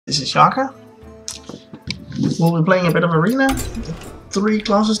This is Yacca. We'll be playing a bit of Arena. The three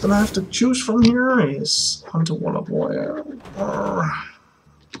classes that I have to choose from here is Hunter, Warlock, Warrior, or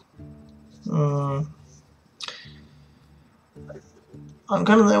I'm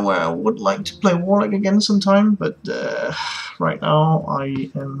kind of there where I would like to play Warlock again sometime, but right now I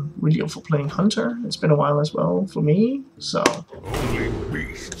am really up for playing Hunter. It's been a while as well for me, so. Only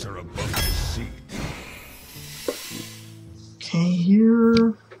beasts are above the seat. Okay,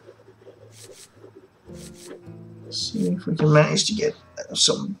 here. Let's see if we can manage to get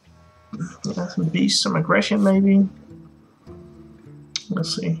some beasts, some aggression maybe.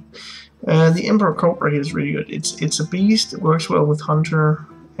 Let's see. The Emperor Cobra here is really good. It's a beast. It works well with Hunter,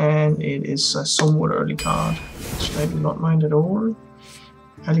 and it is a somewhat early card, which I do not mind at all.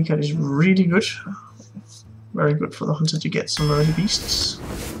 Alley Cat is really good. Very good for the Hunter to get some early beasts.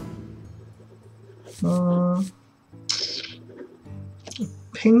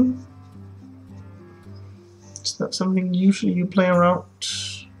 Ping. Is that something usually you play around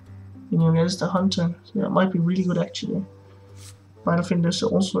against the Hunter? Yeah, it might be really good actually. Vital Finders are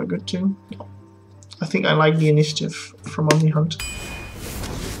also good too. I think I like the initiative from Omni Hunt.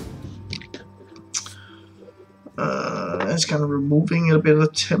 It's kind of removing a bit of the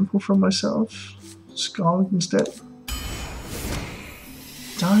tempo from myself. Scarlet instead.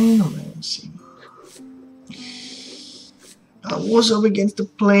 Dynamancy. I was up against a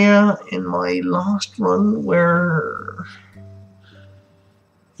player in my last run where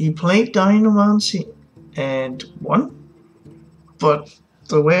he played Dynamancy and won. But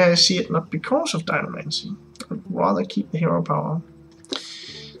the way I see it, not because of Dynamancy. I'd rather keep the hero power.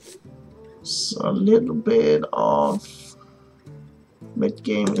 So a little bit of mid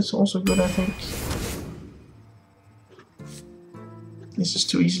game is also good, I think. This is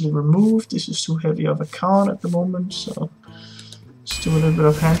too easily removed. This is too heavy of a card at the moment, so let's do a little bit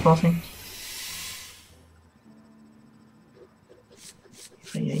of hand buffing.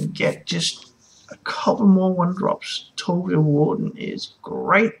 If I can get just a couple more 1-drops. Total Warden is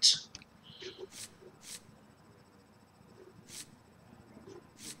great.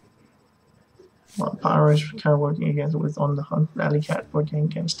 Well, Pyro is kind of working against it with on the Hunt, Alley Cat working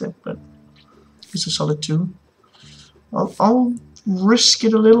against it, but it's a solid 2. I'll risk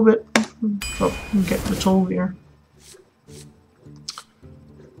it a little bit. Drop and get the toll here.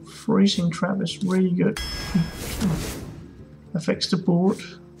 Freezing Trap is really good. Affects the board.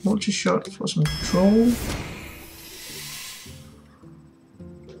 Multi-shot for some control.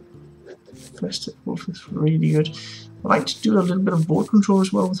 Festive Wolf is really good. I like to do a little bit of board control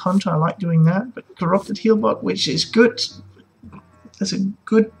as well with Hunter. I like doing that. But Corrupted Healbot, which is good. That's a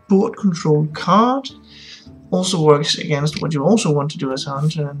good board control card. Also works against what you also want to do as a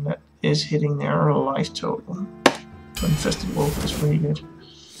Hunter, and that is hitting their life total. Infested Wolf is really good.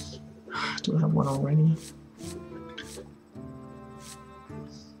 Do I have one already?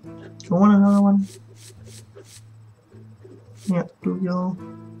 Do I want another one? Yeah, Bluegill.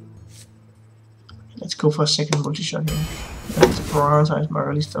 Let's go for a second multi-shot here. I need to prioritize my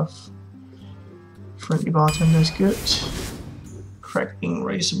early stuff. Friendly Bartender is good. Cracking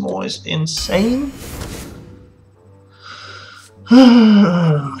Razor Maw is insane.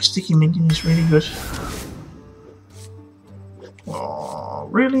 Sticky Minion is really good. Oh,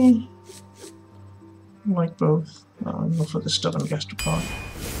 really? I like both. I'll go for the Stubborn Gastropod.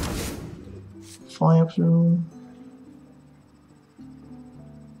 Fire Plume.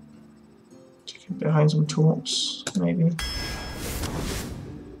 Behind some talks, maybe.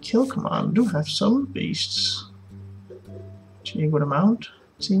 Kill Command do have some beasts. Actually, a good amount,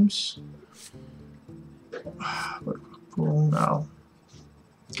 it seems. But cool now.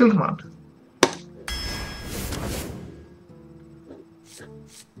 Kill Command.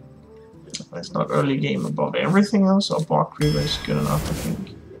 It's not early game above everything else, so Bark Reaver is good enough, I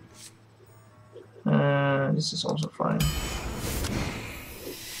think. This is also fine.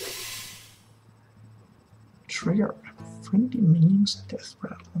 Trigger friendly minions death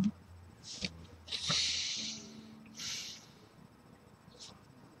rattle.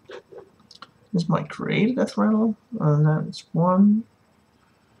 This might create a death rattle, and then it's 1,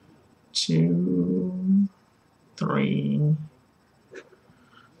 2, 3.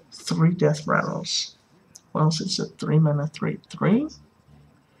 3 death rattles. Well, it's a 3 mana 3/3.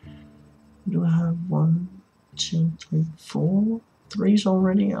 Do I have 1, 2, 3, 4 3s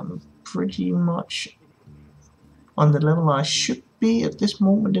already? I'm pretty much on the level I should be at this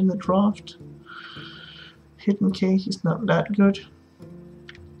moment in the draft. Hidden Cake is not that good.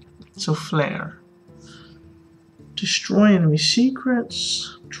 So Flare. Destroy enemy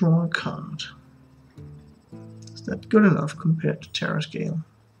secrets. Draw a card. Is that good enough compared to Terror Scale?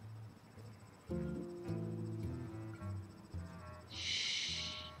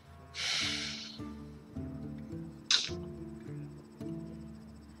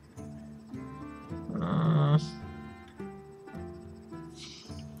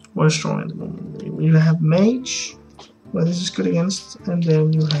 What is strong at the moment? You have Mage, well this is good against, and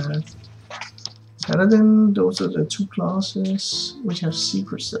then you have Paladin. Those are the two classes which have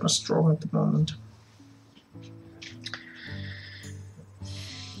secrets that are strong at the moment.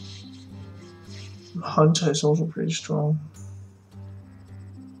 Hunter is also pretty strong.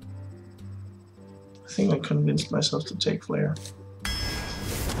 I think I convinced myself to take Flare.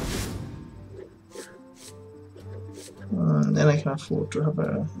 Then I can afford to have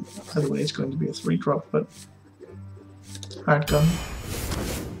a, by the way it's going to be a 3-drop, but hard gun.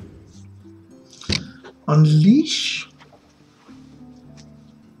 Unleash.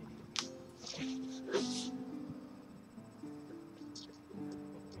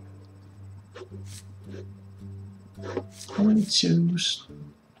 How many twos?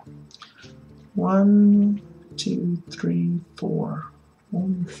 1, 2, 3, 4.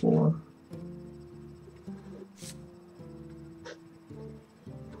 Only 4.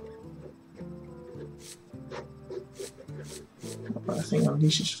 I think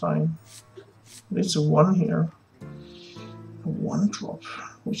Unleash is fine. But it's a 1 here. A 1-drop,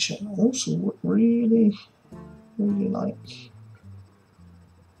 which I also would really like.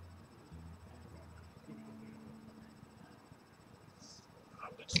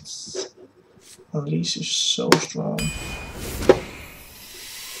 Unleash is so strong.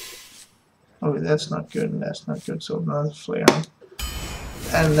 Okay, that's not good, and that's not good, so another Flare.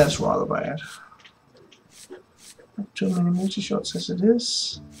 And that's rather bad. Not too many multi-shots as it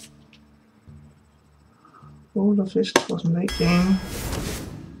is. Boulder Fist was late game.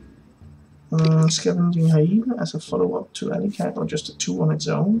 Scavenging Hyena as a follow-up to Alley Cat, or just a 2 on its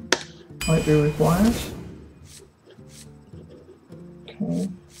own, might be required. Okay.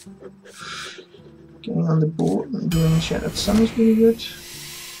 Getting on the board and doing Shattered Sun is really good.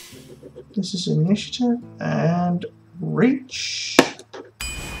 This is Initiative and Reach.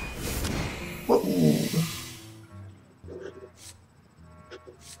 Whoa.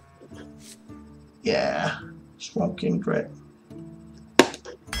 Yeah, Swamp King Dread.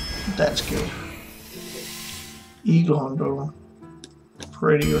 That's good. Eagle Hunter,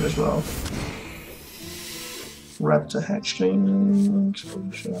 pretty good as well. Raptor Hatchling,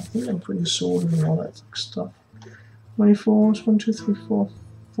 exposure. I think I'm pretty solid in all that stuff. 24s, 1, 2, 3, 4,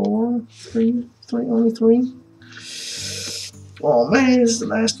 4, 3, only 3. Oh man, it's the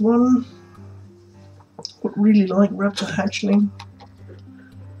last one. Would really like Raptor Hatchling.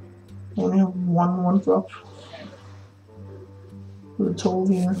 Only have 1-drop with a toll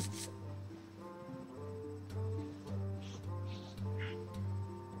here.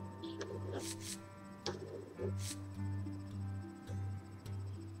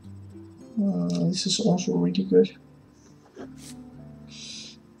 This is also really good.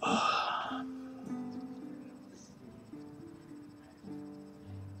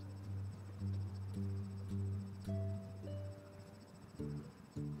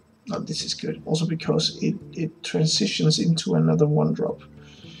 Oh, this is good, also because it transitions into another 1-drop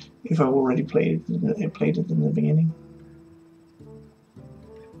if I already played it in the beginning.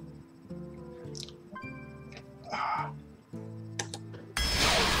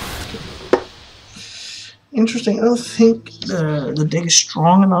 Interesting. I don't think the deck is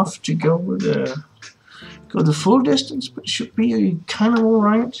strong enough to go with the full distance, but it should be kind of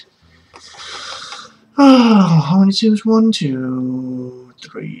alright. Oh, how many twos? 1, 2,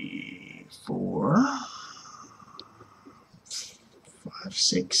 3, 4, 5,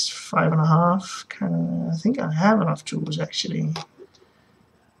 6, 5.5. Kind of. I think I have enough twos actually.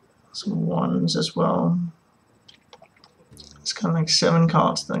 Some 1s as well. It's kind of like 7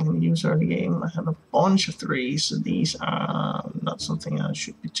 cards that I can use early game. I have a bunch of 3s, so these are not something I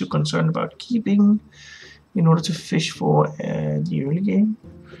should be too concerned about keeping in order to fish for the early game.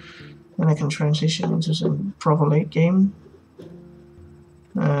 Then I can transition into some proper late game.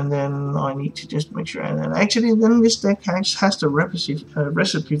 And then I need to just make sure. And then actually, then this deck has the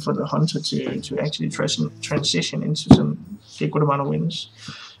recipe for the Hunter to actually transition into some good amount of wins.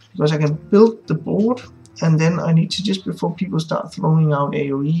 Because I can build the board, and then I need to, just before people start throwing out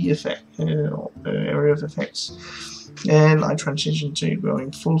AoE effect, area of effects, and I transition to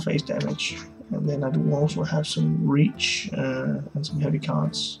going full face damage. And then I do also have some reach and some heavy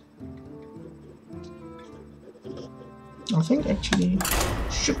cards. I think actually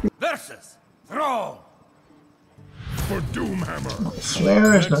should be Versus throw for Doomhammer.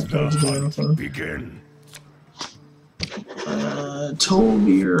 Flare is not going to do anything. Begin.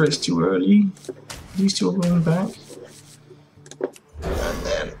 Tollbeer is too early. These two are going back. And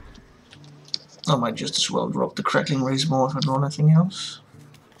then I might just as well drop the Crackling Raise more if I draw nothing else.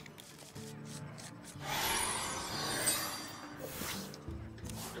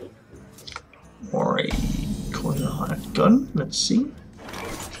 or a coin or hired gun. Let's see.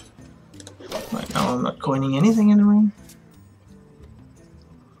 Right now I'm not coining anything anyway.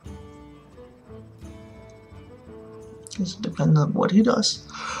 Just depends on what he does.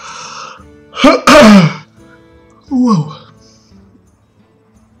 Whoa.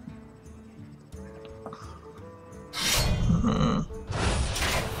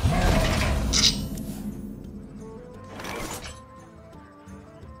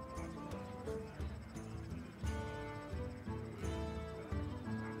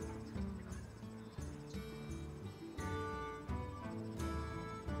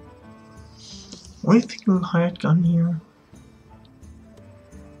 What do you think of a hired gun here?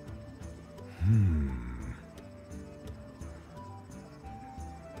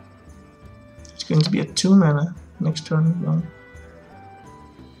 It's going to be a 2 mana next turn as well.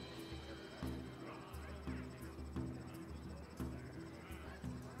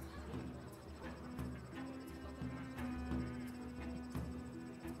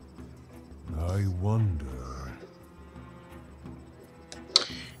 I wonder.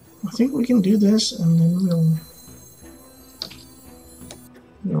 I think we can do this, and then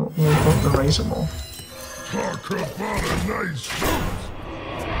we'll put the razor ball. Talk about a nice shot.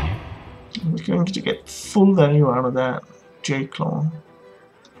 We're going to get full value out of that J-Claw.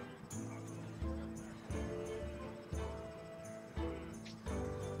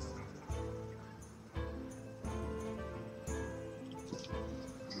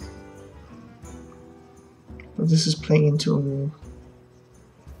 But this is playing into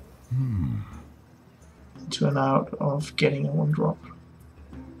an out of getting a 1-drop.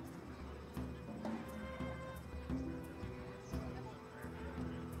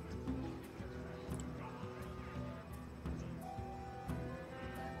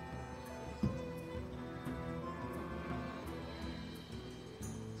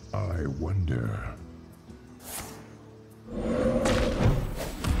 I wonder.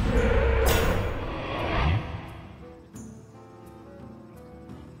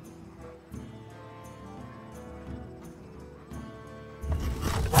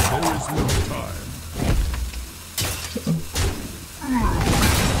 There is no time.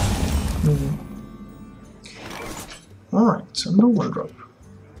 Alright, so no 1-drop.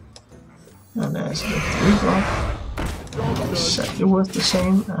 And as the 3-drop, exactly worth the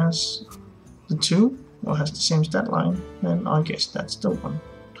same as the 2, or has the same stat line, then I guess that's the one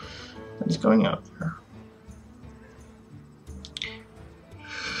that is going out there.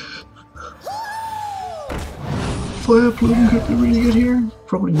 Fire Plume could be really good here,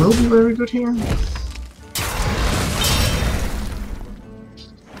 probably will be very good here.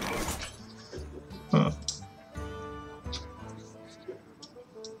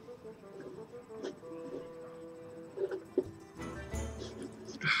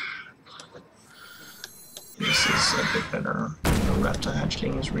 This is a bit better. The Raptor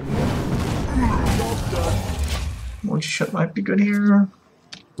Hatchling is really good. Multi-shot might be good here.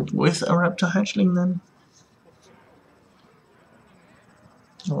 With a Raptor Hatchling then.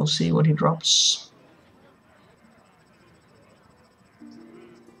 We'll see what he drops.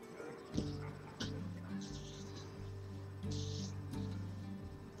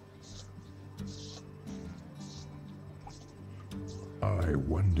 I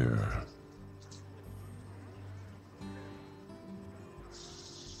wonder.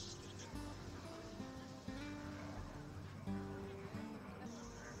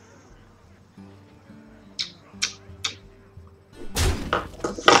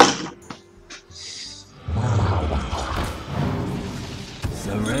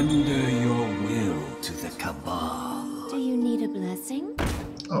 Surrender your will to the Cabal. Do you need a blessing?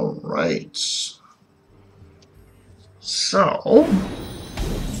 Alright. So...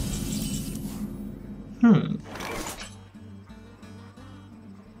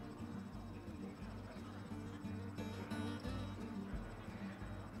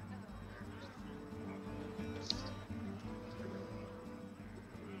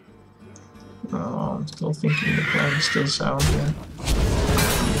 Oh, I'm still thinking the plan is still sound here.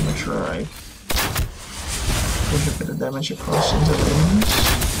 I'm gonna try push a bit of damage across into the enemies.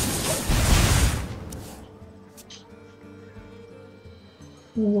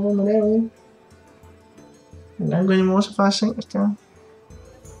 Não ganho more so fast sync this time.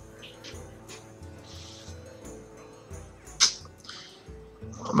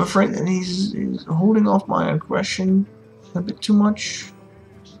 I'm afraid that he's holding off my aggression a bit too much.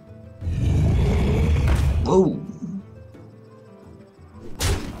 Whoa.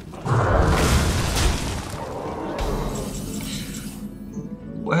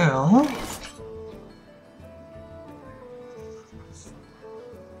 Well,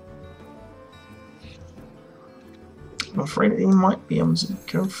 I'm afraid he might be able to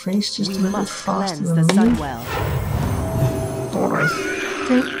go face just a We little bit must faster cleanse than the me. Sunwell. But I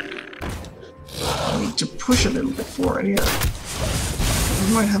think I need to push a little bit for it here.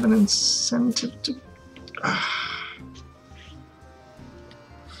 We might have an incentive to...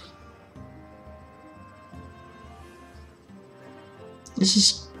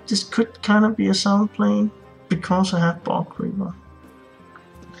 This could kind of be a sound play because I have Bog Reaver.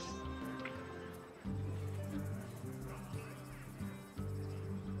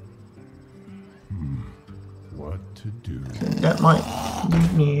 What to do? That might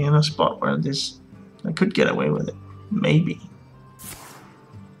leave me in a spot where I could get away with it. Maybe.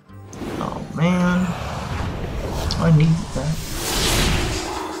 Oh man. I needed that.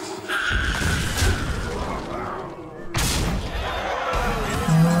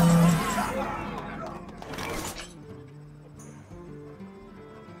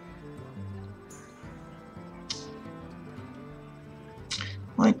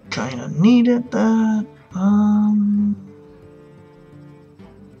 I kinda needed that.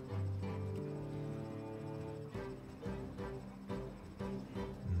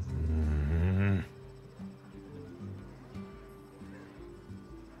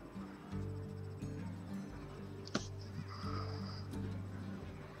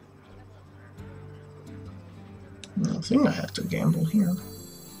 I think I have to gamble here.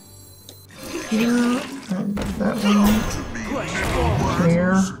 Here, and that one.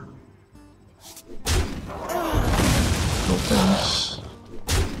 Here. Opens.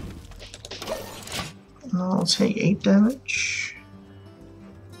 And I'll take 8 damage.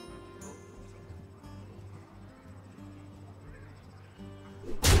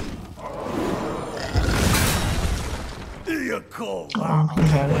 Oh, he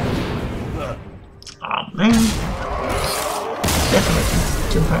had it. Oh man.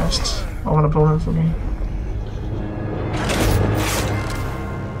 Definitely too fast of an opponent for me.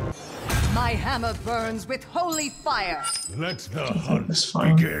 My hammer burns with holy fire. Let the hunt That's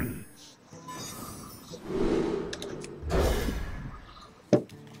fine. begin.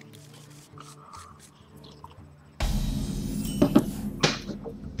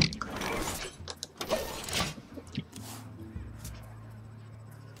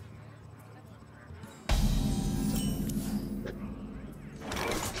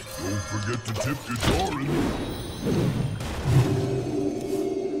 Don't forget to tip your Doran.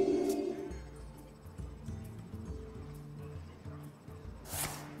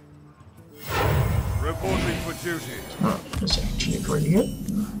 Reporting for duty. Oh, that's actually pretty good.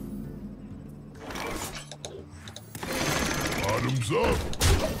 Bottoms up.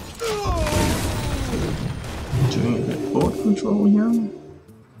 Doing a bit of board control here.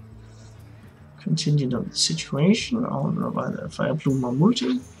 Contingent on the situation, or either Fire Plume or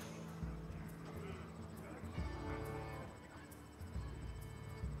Multi.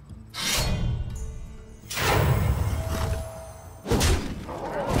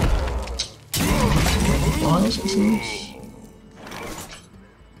 Wise, it seems.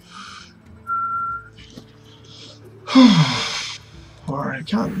 Alright, I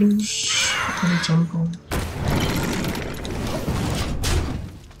can't lose any tempo.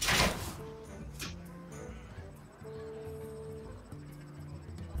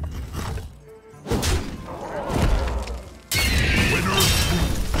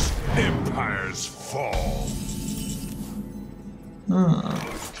 Empires fall.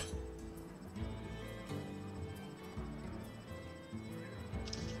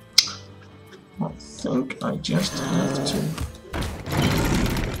 I think I just have to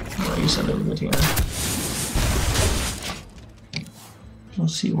raise a little bit here. We'll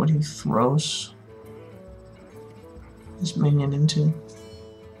see what he throws his minion into.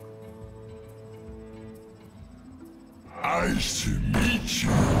 Nice to meet you.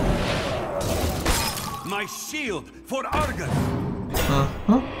 My shield for Argus.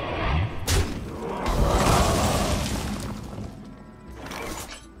 Uh-huh.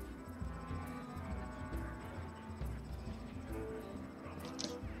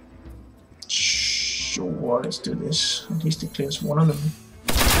 Sure, let's do this. At least it clears one of them.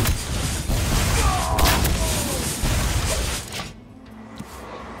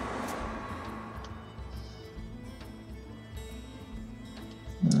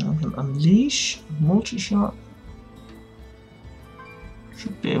 Now I can unleash, multi-shot.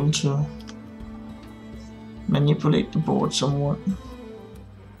 Should be able to manipulate the board somewhat.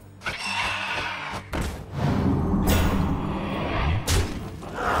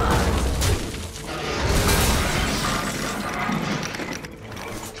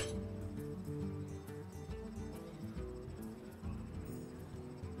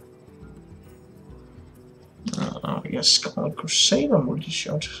 Oh, yes, Scarlet Crusader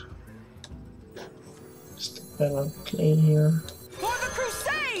multi-shot. Just a better play here. For the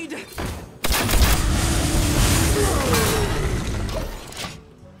crusade!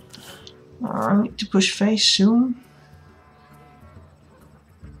 I need to push face soon.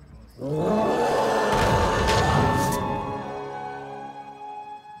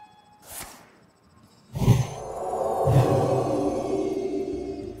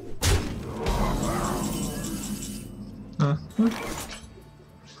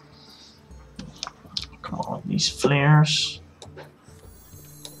 Come on, these flares.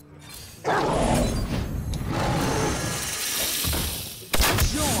 Join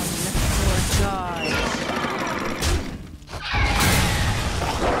or die.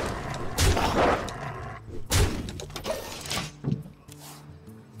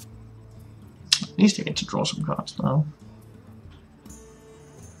 At least I get to draw some cards now.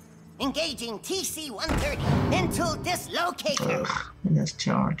 Engaging TC-130 into dislocator. Ugh, and that's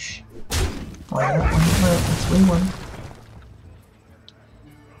charge. Why that one? No, that's 3-1.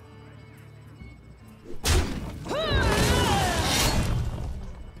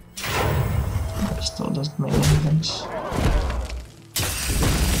 Still doesn't make any sense.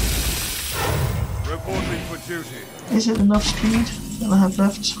 Reporting for duty. Is it enough speed that I have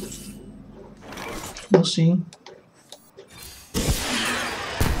left? We'll see.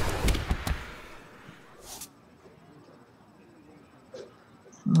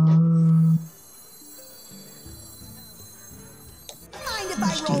 Mind if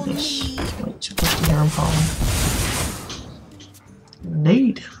Let's I do roll this. me? Wait, to push the Heron Power.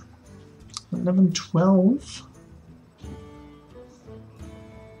 Lead. 11-12.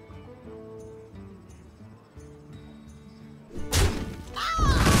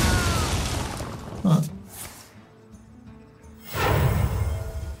 Huh.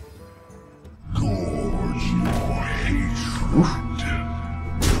 Gorge your hatred. Oof.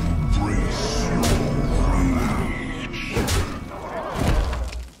 Embrace your rage.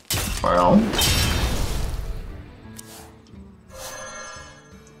 Well.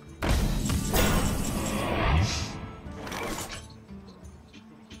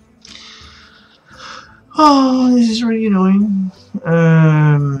 Oh, this is really annoying.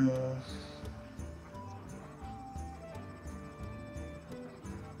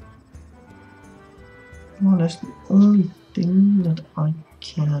 Well, that's the only thing that I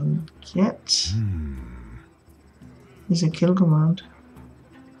can get. Is a kill command.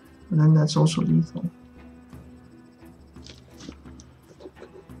 And then that's also lethal.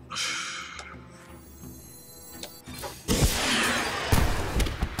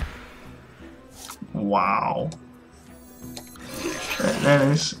 Wow. That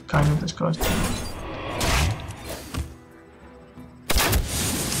is kind of disgusting.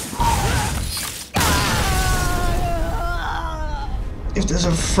 If there's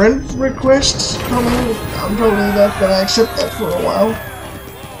a friend request coming, I'm probably not gonna accept that for a while.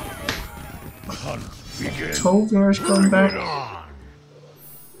 Tovir is coming back.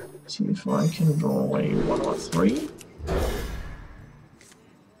 See if I can draw away 1 or 3.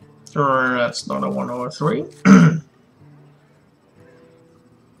 Or that's not a 1 or 3.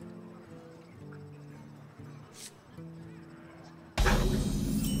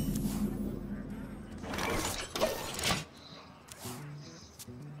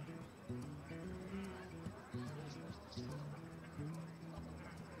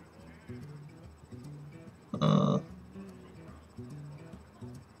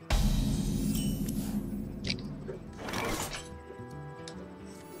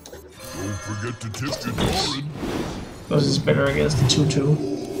 Don't forget to tip your Doran. Because it's better against the 2-2.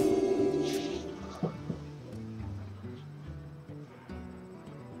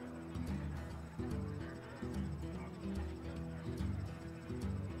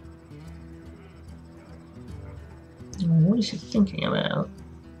 What is he thinking about?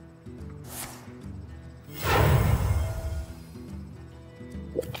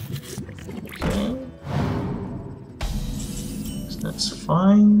 Okay. So that's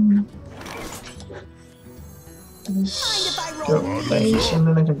fine. This go base, and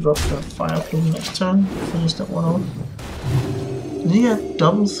then I can drop the fire plume next turn. Finish that one off. Did he have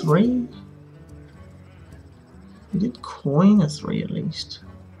double 3? He did coin a 3 at least.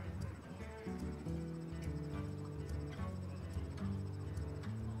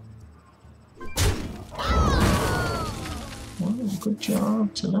 Well, good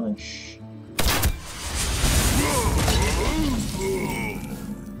job, Talash.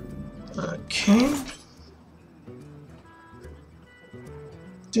 Okay.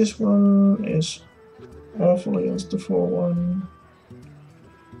 This one is awful against the 4-1.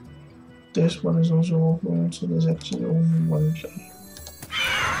 this one is also off-road, so there's actually only one play.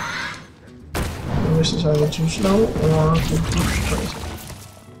 The rest is either too slow or completely crazy.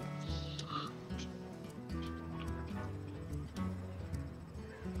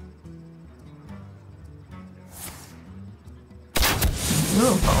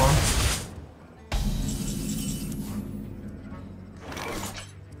 No power.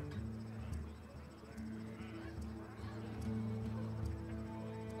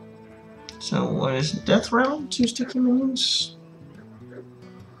 So what is death round? 2 sticky minions.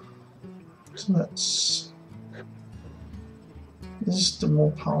 So that's this is the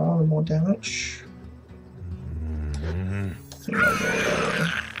more power, the more damage. I think I'll go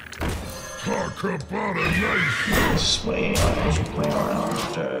Talk about a nice this way. I also play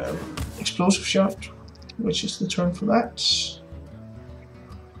around explosive shot, which is the turn for that.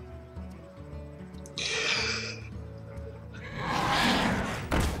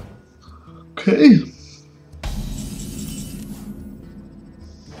 Okay.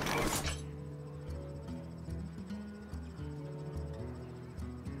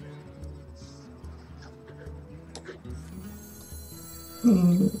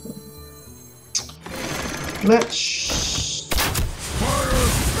 Let's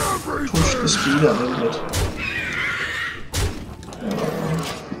push the speed a little bit.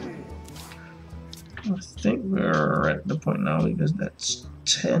 I think we're at the point now because that's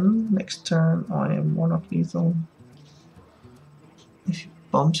 10. Next turn I am 1 up lethal. If he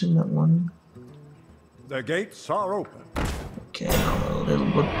bumps in that one. The gates are open. Okay, now a little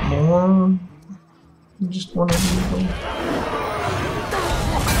bit more. Just 1 up lethal.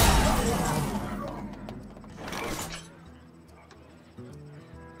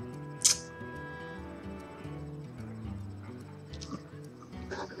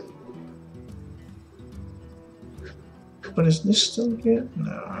 But is this still good?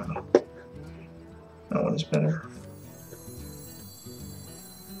 No. That one is better.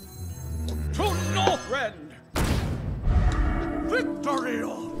 To Northrend! Victory!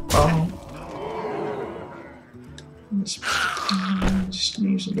 Oh. This just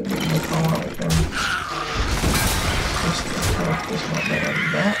leaves a little bit more power right there. This attack is not better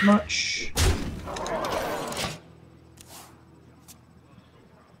that much.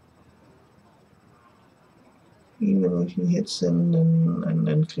 Even if he hits in and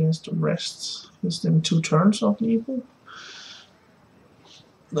then clears the rest, he's then 2 turns off lethal.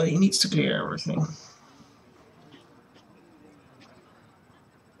 But he needs to clear everything.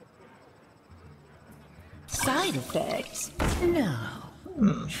 Side effects? No.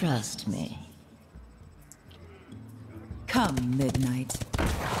 Trust me. Come, midnight.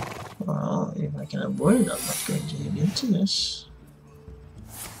 Well, if I can avoid it, I'm not going to get into this.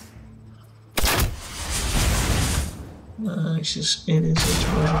 It is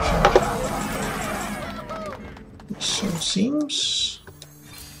explosive shot. So it seems.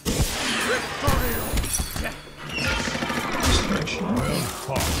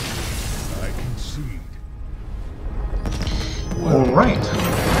 I concede. Alright.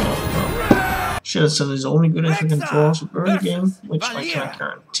 Should is only good if you can draw some early game, which I can't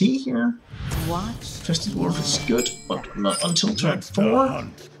guarantee here. Watch. Infested Wolf is good, but not until turn Let the 4.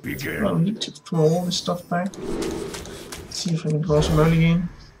 hunt begin. I'll need to throw all this stuff back. See if I can draw some early game.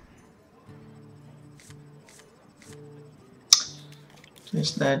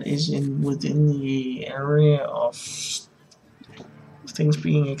 Because that is within the area of things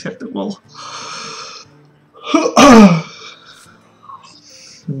being acceptable. I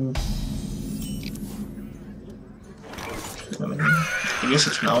mean, I guess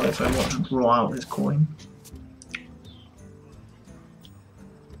it's now if I want to draw out his coin.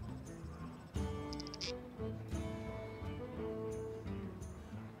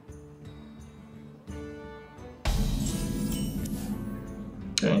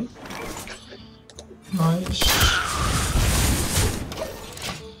 Okay. Nice.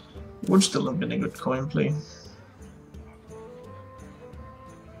 Would still have been a good coin play.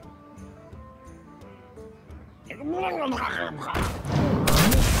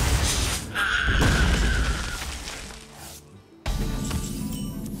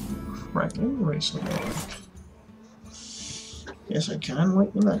 Cracking race away. Yes, I can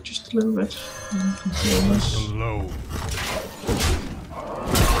wait with that just a little bit. Control this. Low.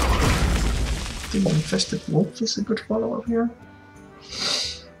 The Infested Wolf is a good follow-up here.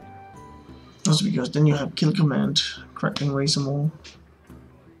 Also because then you have kill command, crackling raise them all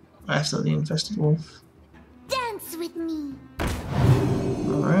after the Infested Wolf. Dance with me.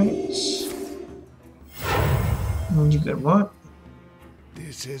 Alright. And you get what?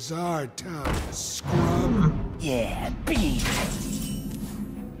 This is our time, scrub. Yeah, beat it.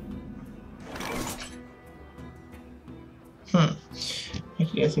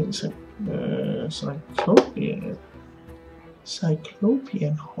 actually, I think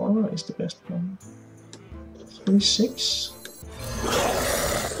Cyclopean Horror is the best one. 3-6.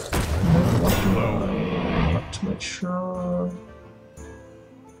 What do I? Not too much sure.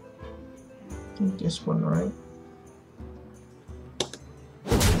 I think this one, right?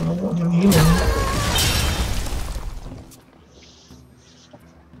 I want him healing.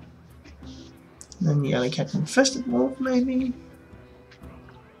 Then the Alley Cat Infested Wolf, maybe?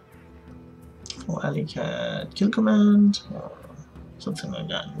 Or Alley Cat Kill Command, or something like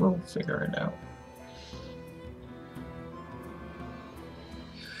that. We'll figure it out.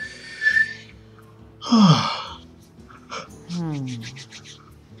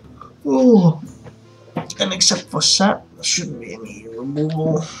 Oh, and except for sap, there shouldn't be any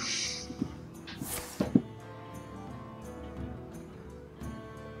removal.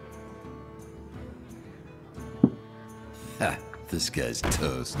 Ha! This guy's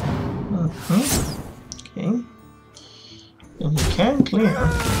toast. Okay. And he can clear.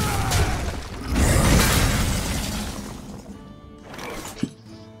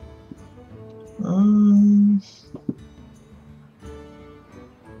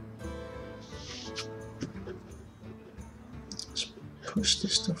 Let's push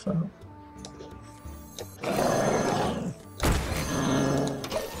this stuff out.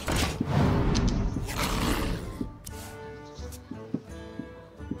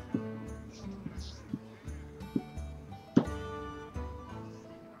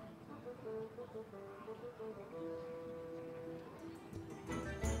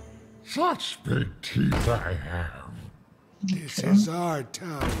 Such big teeth I have. This is our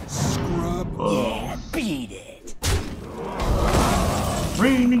town, scrub. Yeah, beat it.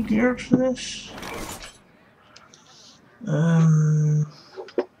 Really geared for this?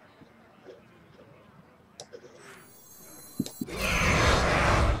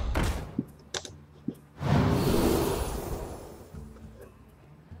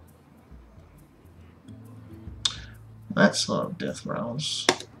 That's a lot of death rounds.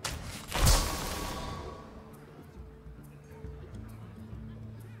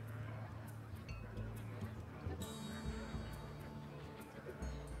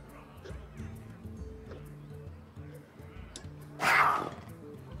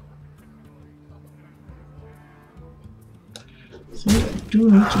 I think I do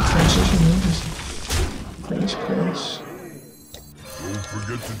need to transition into face place. Don't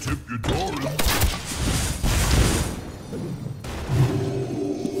forget to tip your Tauren.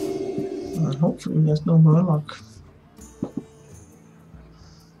 And hopefully there's no Murloc.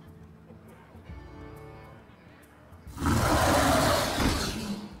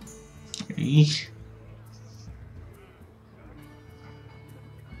 Eek.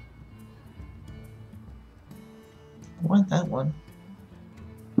 I want that one.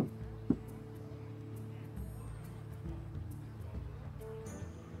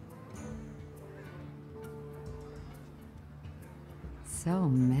 So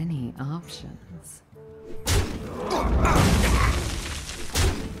many options.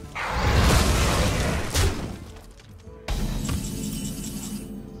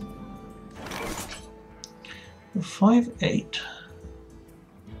 The 5-8.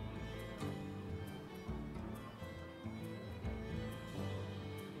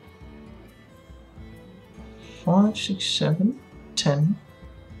 Five, 6, 7, 10.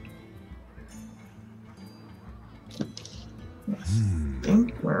 I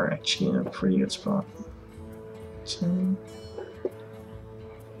think we're actually in a pretty good spot. 10.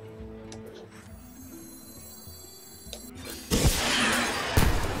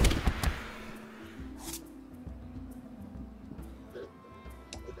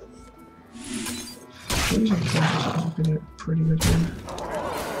 These are pretty good here.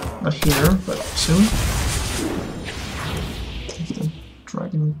 Not here, but soon. If the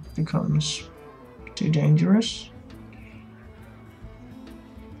dragon becomes too dangerous.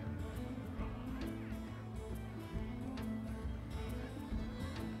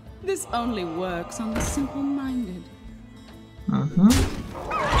 This only works on the simple-minded.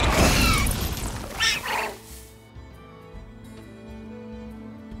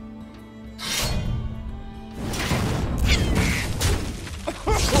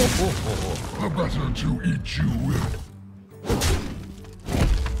 The better to eat you with.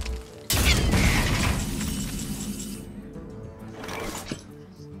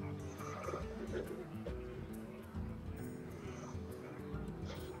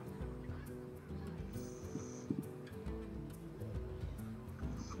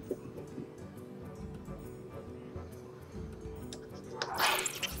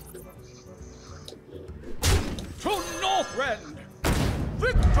 To Northrend!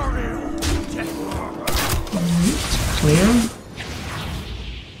 Victory! Clear.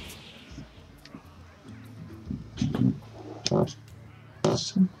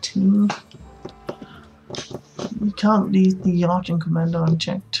 Team. We can't leave the Yacca commander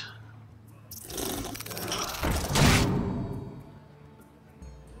unchecked.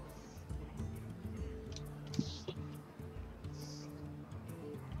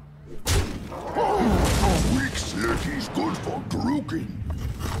 Weak slurky is good for brooking.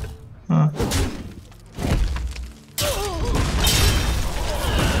 Huh.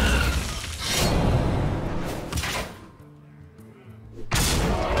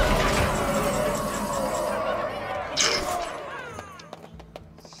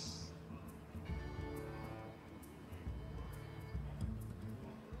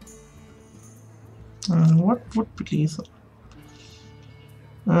 What would be lethal?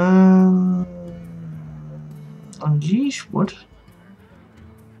 Unleash would.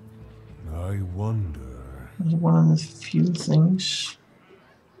 I wonder. Is one of the few things.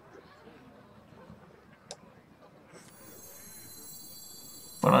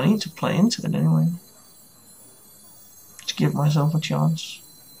 But I need to play into it anyway. To give myself a chance.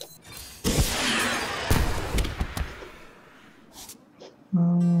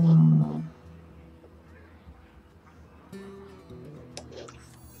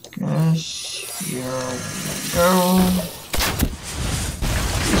 Guess here we go.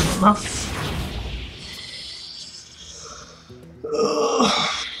 Enough.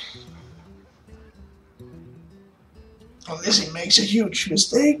 Unless he makes a huge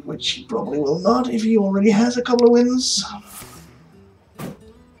mistake, which he probably will not if he already has a couple of wins.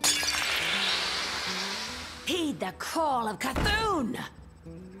 Heed the call of Cthulhu!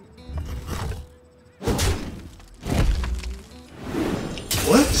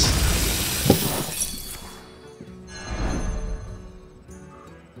 What?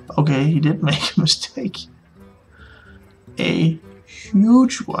 Okay, he did make a mistake. A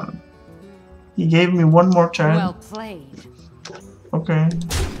huge one. He gave me one more turn. Well played. Okay.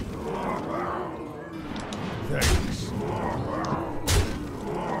 Thanks.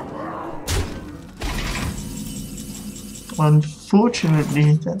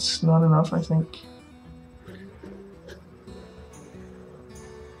 Unfortunately, that's not enough, I think.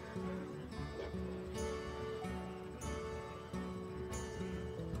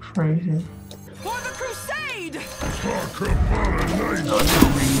 Crazy. For the crusade! Talk about a nice. No, it's a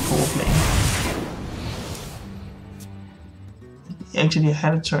really poor play. He actually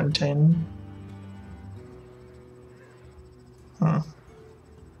had a turn 10. Huh.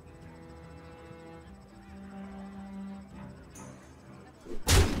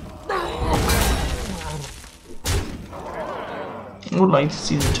 I would like to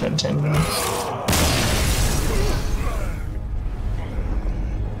see the turn 10 guys.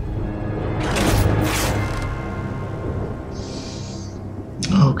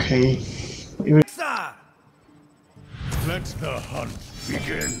 Okay. Let the hunt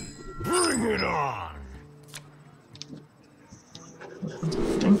begin. Bring it on. I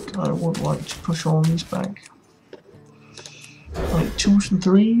think I would like to push all these back. Like 2s and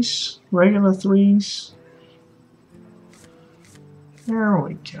 3s, regular 3s. There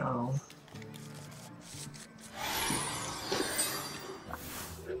we go.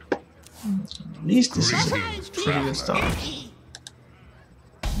 At least this is a pretty good start.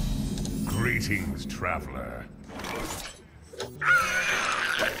 Greetings, traveler.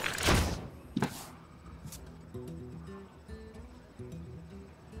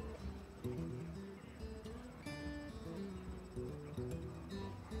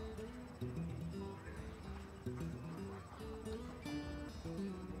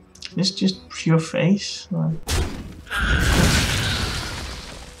 It's just pure face. Like.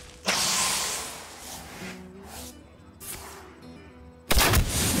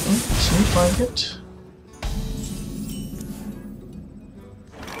 Seems like it.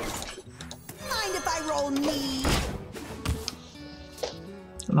 Mind if I roll me?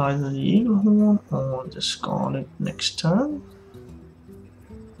 And either the eagle horn or the scarlet next turn.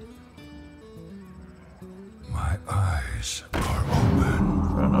 My eyes are open.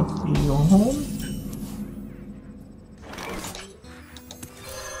 Fair enough, the eagle horn.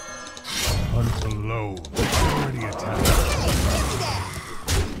 Hunt alone. Already attacked.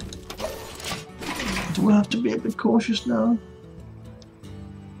 Do we have to be a bit cautious now?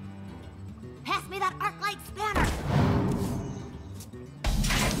 Pass me that arc light spanner.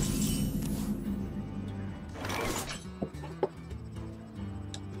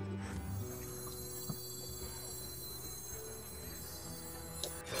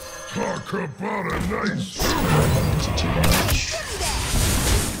 Talk about a nice. That's 2 damage.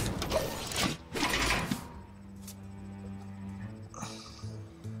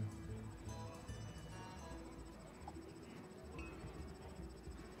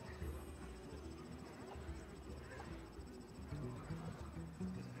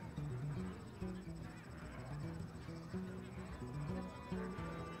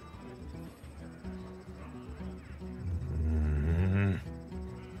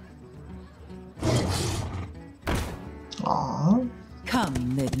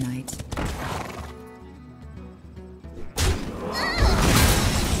 Come midnight.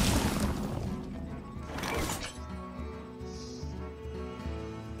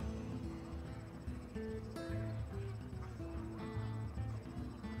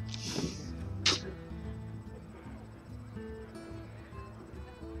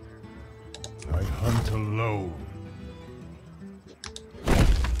 I hunt alone.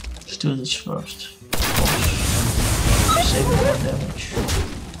 Let's do this first. Save more damage.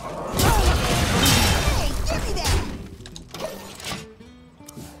 Hey, give me that!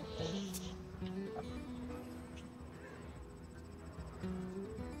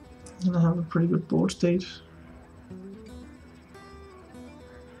 And I have a pretty good board state.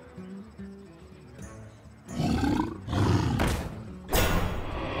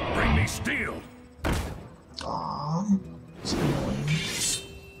 Bring me steel. Aww, it's annoying.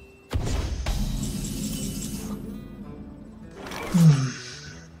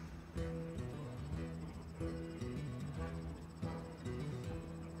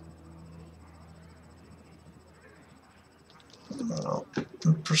 Well,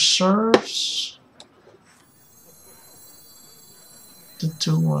 it preserves the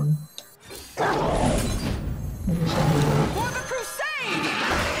 2-1. For the crusade!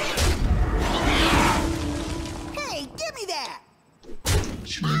 Hey, give me that!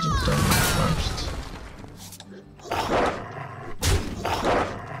 Should we do that first?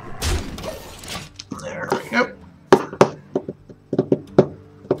 There we go.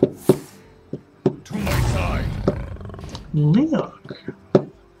 To my side. Leok.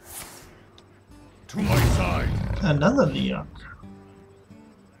 To my side. Another Leok.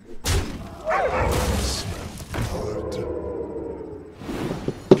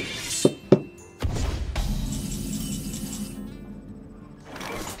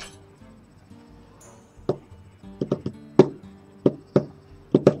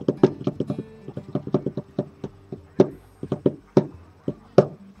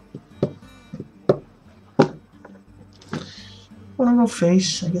 Wanna go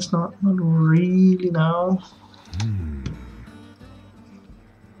face? I guess not really now.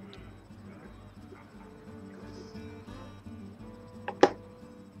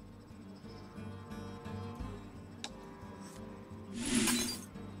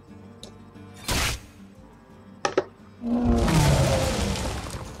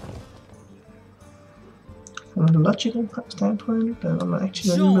 From a logical standpoint, I'm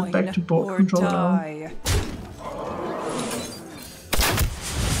actually going to move back to board control now. die.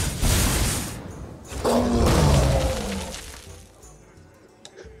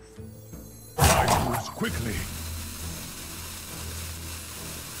 I moves quickly.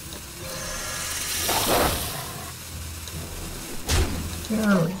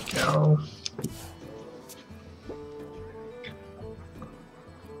 There we go.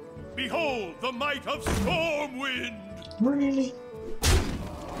 Behold the might of Stormwind! Really?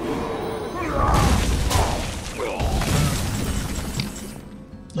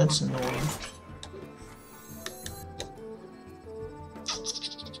 That's annoying.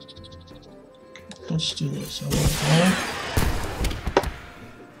 Let's do this. Okay.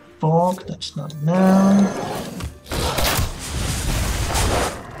 Fog, that's not now.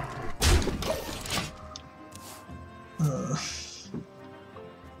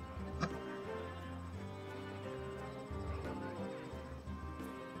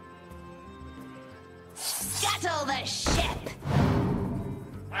 Scuttle the ship!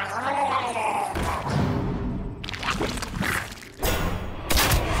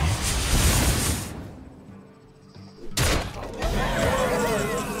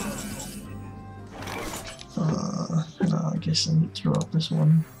 No, I guess I need to throw up this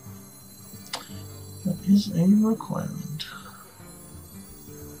one. That is a requirement.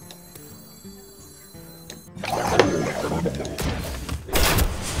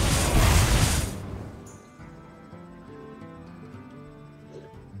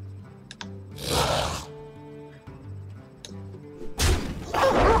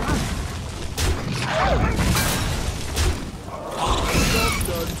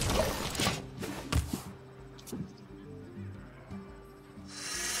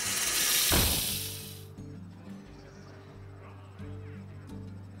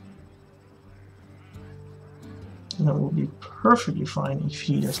 That will be perfectly fine if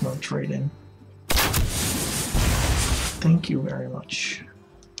he does not trade in. Thank you very much.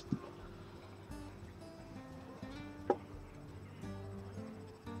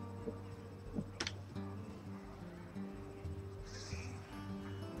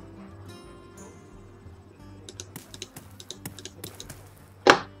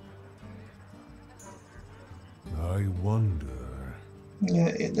 I wonder.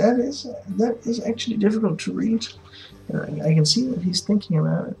 Yeah, that is actually difficult to read. I can see that he's thinking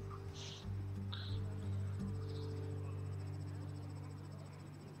about it.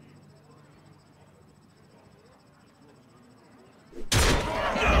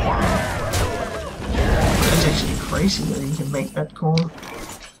 That's actually crazy that he can make that call.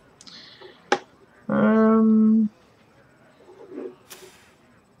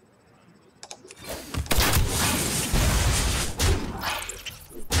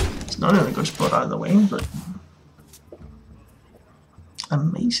 It's not in a good spot either way, but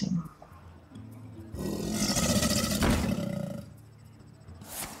amazing.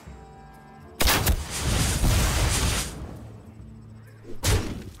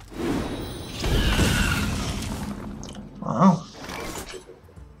 Wow.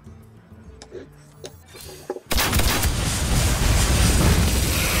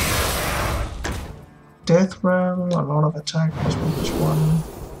 Death rattle, a lot of attack plus one.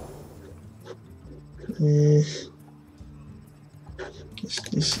 Guess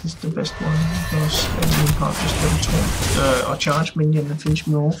this is the best one because then you can't just go taunt or charge minion and finish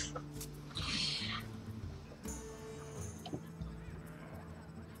me off.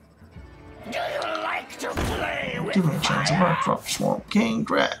 Do you like to play with Give me a chance if I drop Swamp King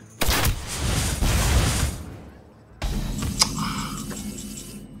Dread.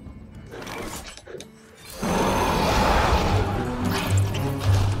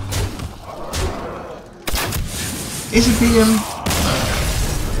 Is it PM?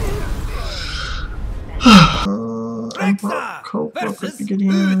 Emperor Cobra could be good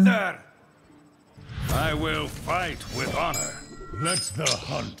here. I will fight with honor. Let the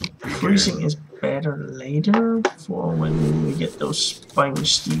hunt begin. Freezing is better later for when we get those spiny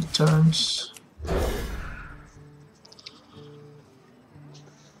steed turns.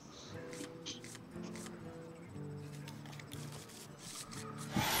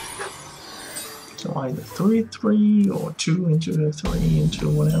 So either 3/3 or 2 into a 3 into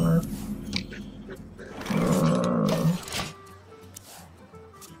whatever.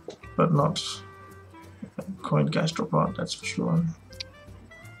 But not coin gastropod, that's for sure.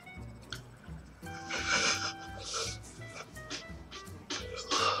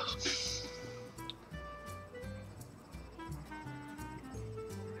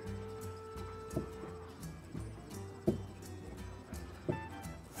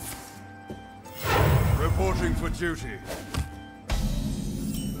 Reporting for duty.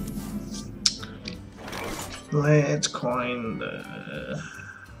 Let's coin the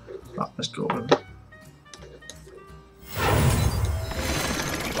Lapis Golden.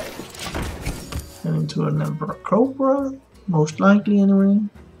 And into an Emperor Cobra, most likely anyway.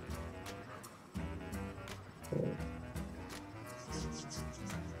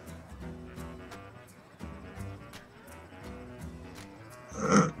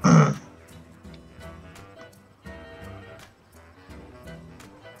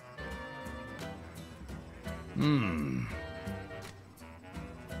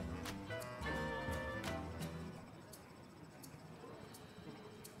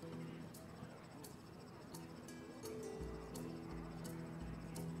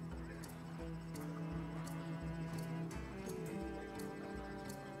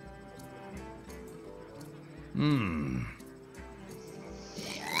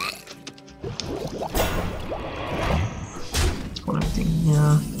 That's what I'm thinking,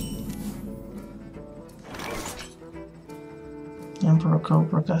 yeah. Emperor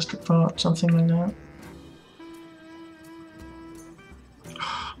Cobra, Gastropod, something like that.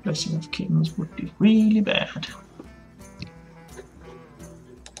 Blessing of Kings would be really bad.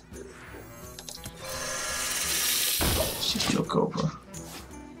 It's just your Cobra.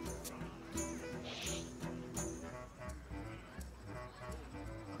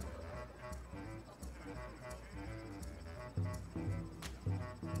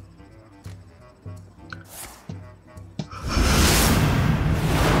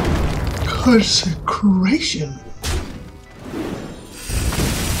 Consecration.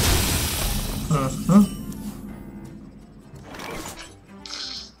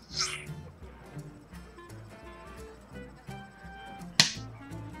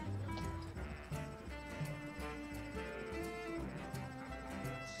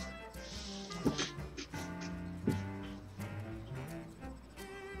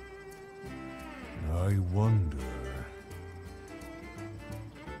 I wonder.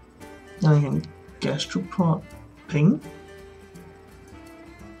 Now I can Gastropod ping.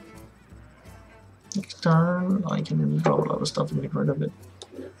 Next turn, I can drop a lot of stuff and get rid of it.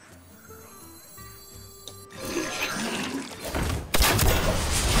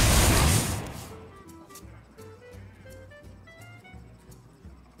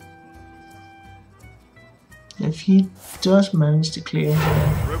 If he does manage to clear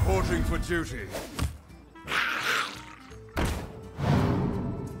here. Reporting for duty.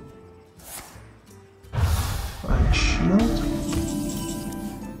 Fire shield.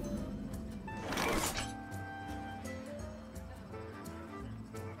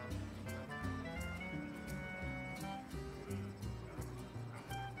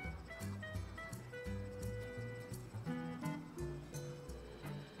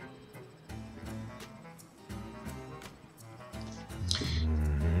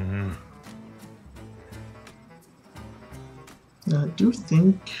 I do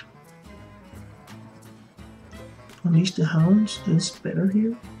think Unleash the Hounds is better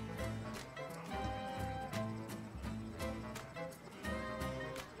here.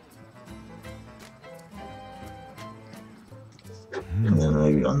 And then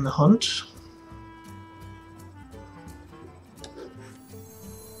maybe on the hunt.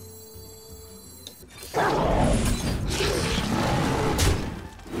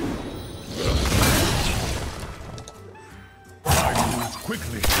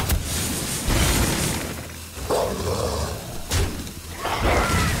 Quickly.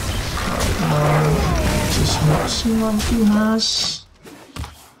 Just not seem like he has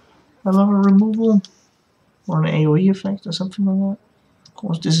a lot of removal or an AoE effect or something like that. Of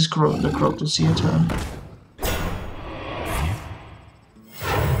course, this is the corrupted seer turn.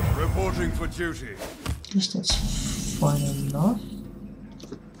 Reporting for duty. Guess that's fine enough.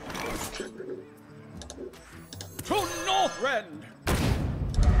 To Northrend!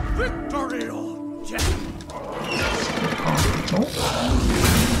 Victory or death!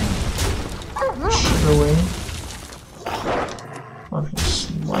 Shut away on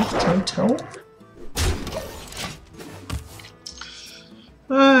his lifetime toe.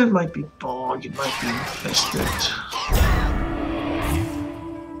 It might be bog, it might be infested.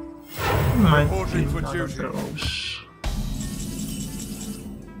 It might be none of those.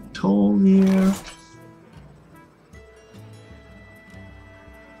 Toll here.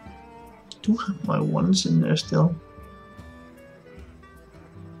 Do have my ones in there still.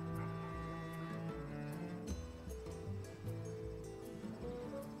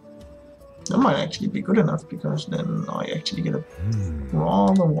 That might actually be good enough because then I actually get a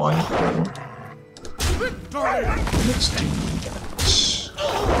rather wide board. Let's do that.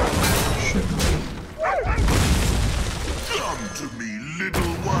 Shouldn't we? Come to me,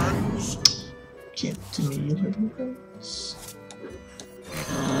 little ones. Get to me, little ones.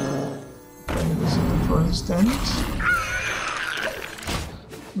 This is the furthest end.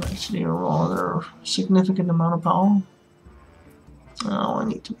 Actually, a rather significant amount of power. Now I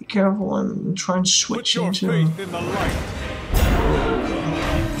need to be careful and try and switch into. Faith in the light.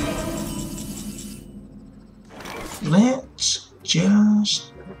 Let's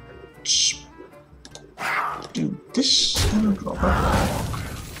just do this and drop a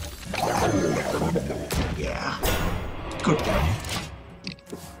block. Yeah, good one.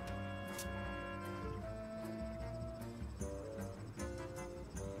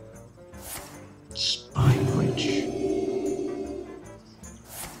 Spy bridge.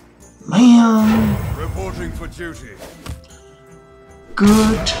 Man! Reporting for duty.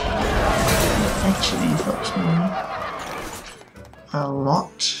 Good. That actually helps me a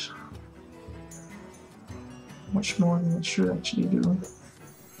lot. Much more than it should actually do.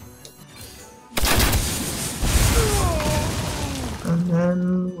 And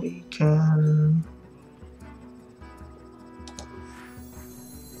then we can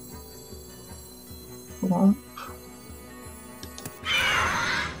bump.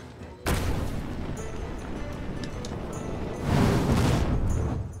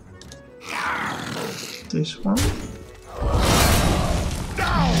 This one.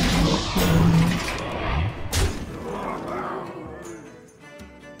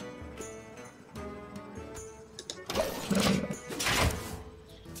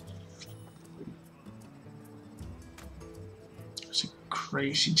 It's a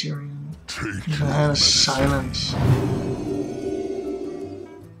crazy Tyrion. He had a silence.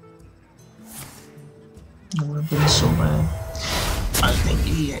 It would have been so bad. I think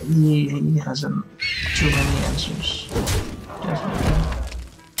he hasn't too many answers. Definitely.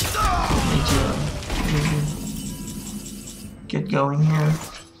 Need to get going here.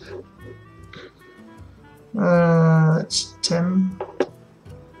 That's 10.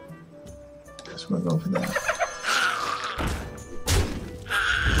 Guess we'll go for that.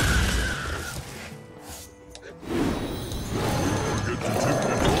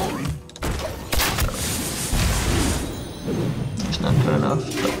 It's not good enough.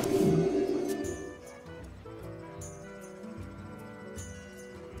 But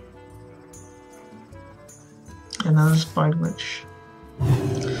Another Spike Witch.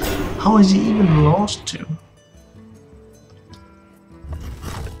 How is he even lost to?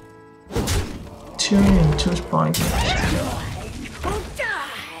 2 and 2 Spike Witch. Or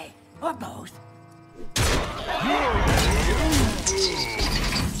die! Or both.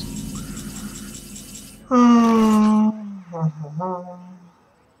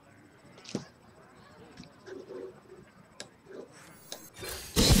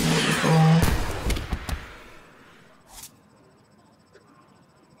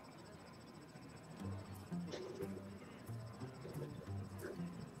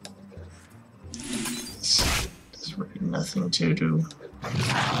 There's really nothing to do.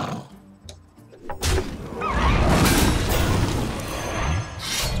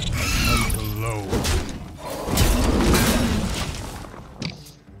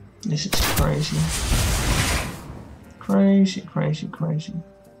 This is crazy. Crazy, crazy, crazy.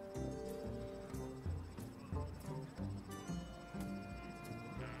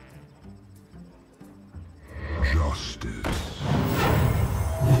 Justice.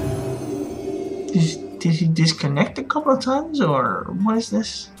 Did he disconnect a couple of times, or what is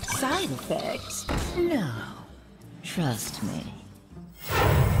this? Side effects? No. Trust me.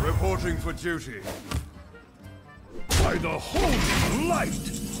 Reporting for duty. By the holy light!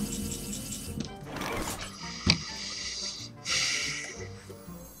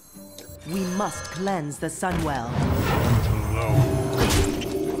 We must cleanse the Sunwell. Alone.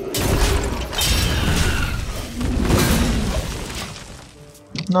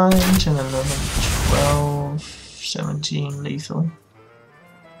 9, 10, 11, 12, 17 lethal.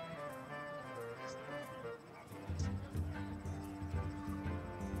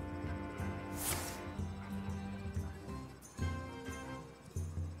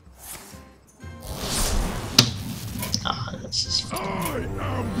 This is fine.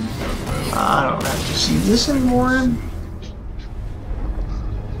 I don't have to see this anymore.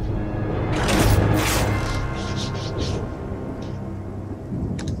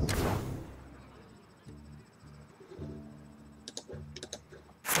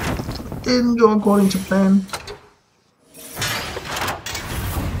 Didn't go according to plan.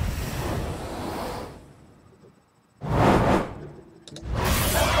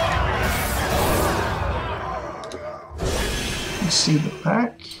 See the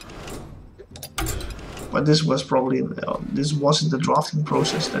pack, but this was probably this wasn't the drafting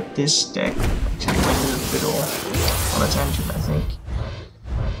process that this deck actually went a little bit off on a tangent, I think.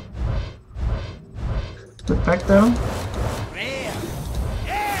 Good pack though.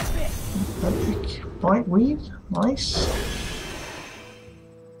 Epic bite weed, nice.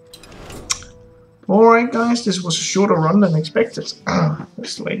 Alright guys, this was a shorter run than expected.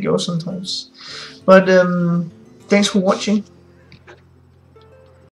 That's the way it goes sometimes. But thanks for watching.